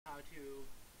how to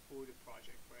pull the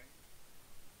project, right?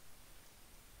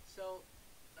 So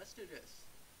let's do this.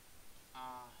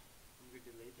 I'm going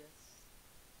to delete this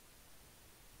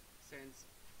since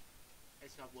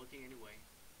it's not working anyway.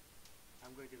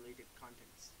 I'm going to delete the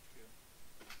contents too.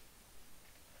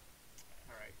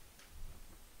 Alright.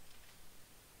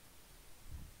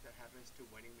 That happens to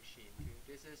winning machine too.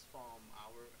 This is from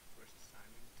our first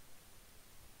assignment.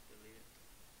 Delete it.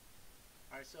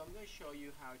 Alright, so I'm going to show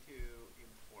you how to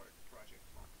import project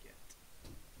from Git.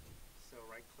 So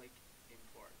right click,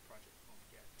 import project from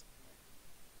Git. Right.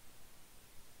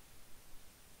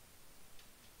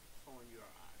 Clone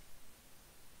URI.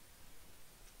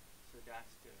 So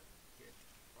that's the Git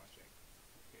project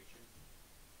location.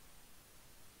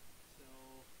 So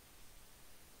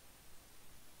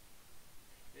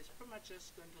it's pretty much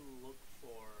just going to look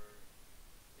for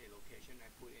a location. I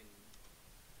put in,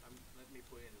 let me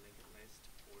put in linked list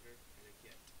order and a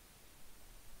Git.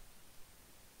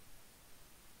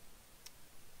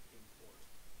 Import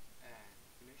and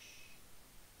finish.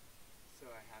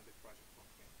 So I have the project from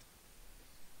Git.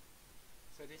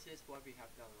 So this is what we have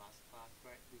done last class,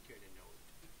 right? We create a node.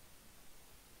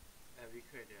 We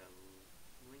create a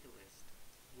linked list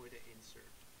with an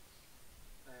insert.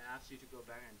 I asked you to go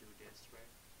back and do this, right?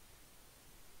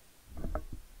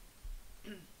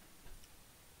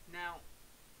 Now,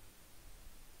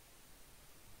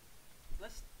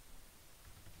 let's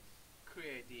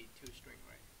create the toString,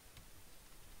 right?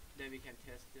 Then we can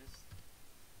test this.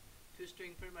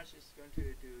 toString pretty much is going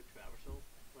to do traversal,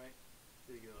 right?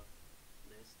 Do your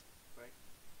list, right?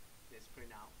 Let's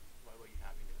print out what you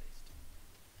have in the list.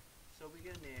 So we're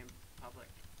gonna name public,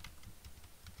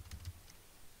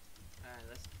 and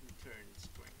let's return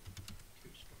string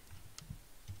toString,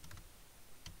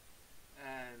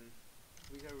 and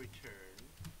we're gonna return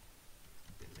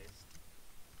the list.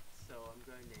 So I'm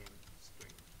going to name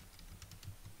string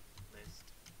list.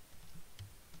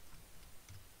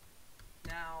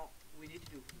 Now we need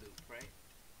to do loop, right?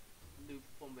 Loop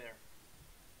from where?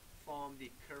 From the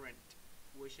current,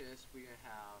 which is we're gonna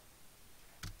have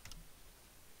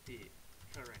the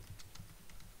current,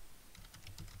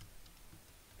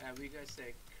 and we're gonna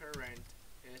say current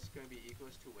is going to be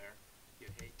equals to where? Your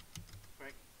height,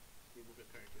 right? We move the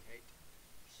current to height.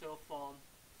 So from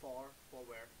for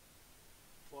where?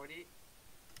 For the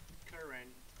current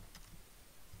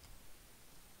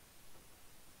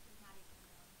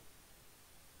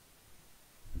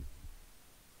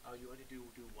oh, you want to do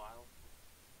while?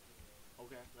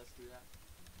 Okay, let's do that.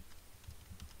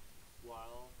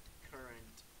 While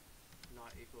current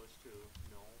not equals to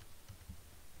null,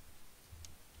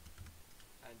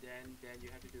 and then you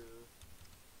have to do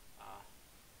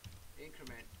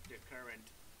increment the current,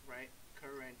 right?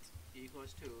 Current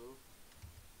equals to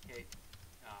height.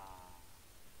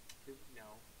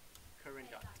 No,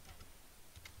 current dot.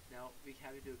 No, we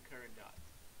have to do current dot,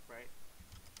 right?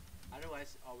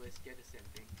 Otherwise, always get the same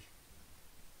thing.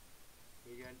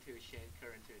 We're going to change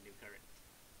current to a new current.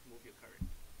 Move your current,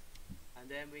 and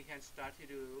then we can start to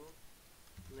do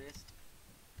list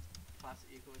plus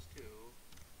equals to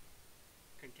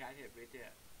concatenate with the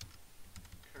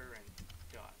current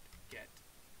dot get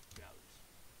values,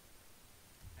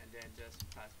 and then just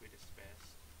pass with a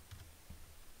space.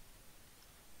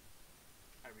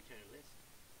 I return a list.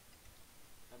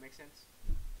 That makes sense?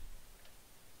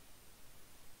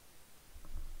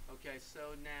 Okay,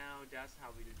 so now that's how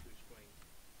we do toString.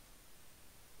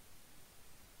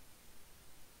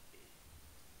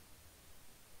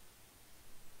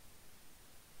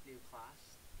 New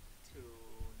class to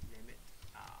name it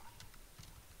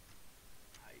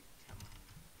item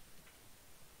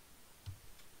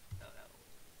LL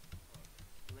or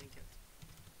link it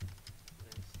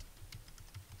list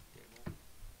demo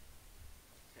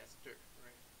tester,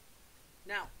 right?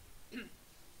 Now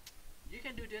you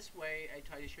can do this way. I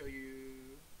try to show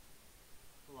you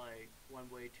like one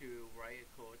way to write a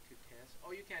code to test,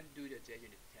 or you can do the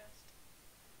JUnit test.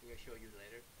 I'm gonna show you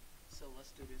later. So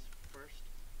let's do this first.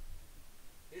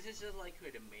 This is just like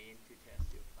create a main to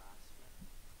test your class, right?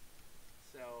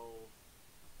 So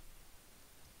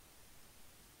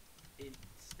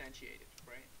instantiate it,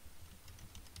 right?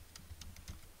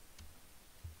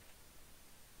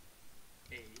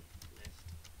 A list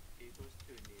equals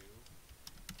to new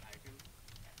item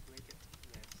link it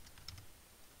list.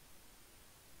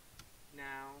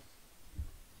 Now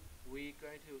we're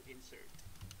going to insert.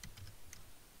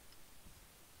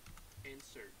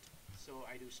 So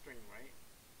I do string, right?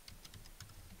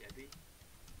 Debbie.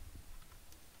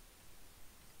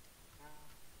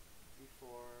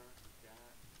 Before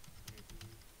that, maybe.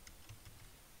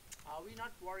 We're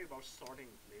not worried about sorting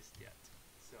list yet,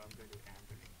 so I'm going to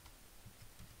Anthony.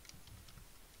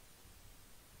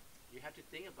 have to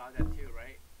think about that too,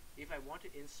 right? If I want to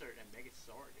insert and make it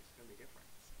sort, it's going to be different.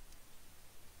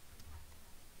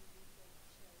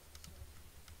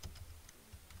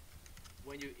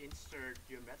 When you insert,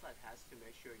 your method has to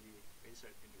make sure you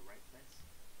insert in the right place.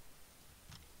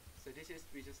 So this is,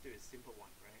 we just do a simple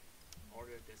one, right?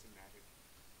 Order doesn't matter.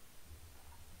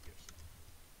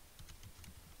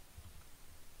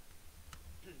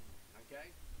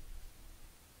 Okay.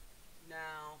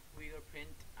 Now we will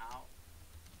print out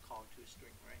call to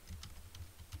string, right?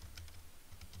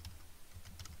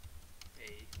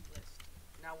 A list.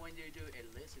 Now when you do a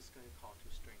list, it's going to call to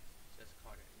string. Just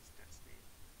call it instance name.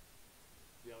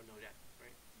 We all know that,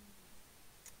 right?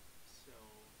 So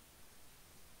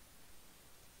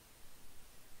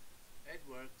it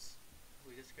works.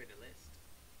 We just create a list.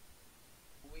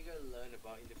 We're going to learn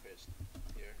about interface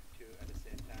here too at the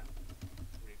same time.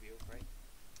 Review, right?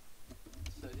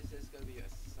 So this is going to be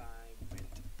assignment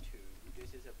 2.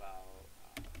 This is about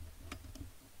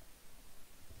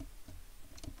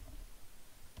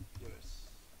yours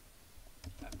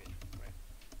admin, right?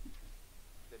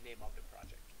 The name of the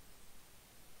project.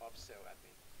 Upsell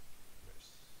admin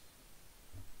first.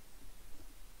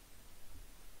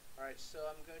 Alright, so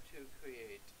I'm going to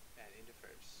create an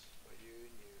interface for you,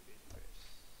 new interface.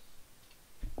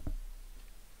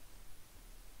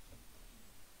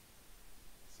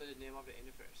 So the name of the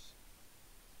interface.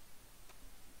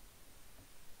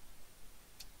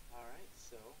 Alright,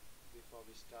 so before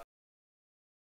we start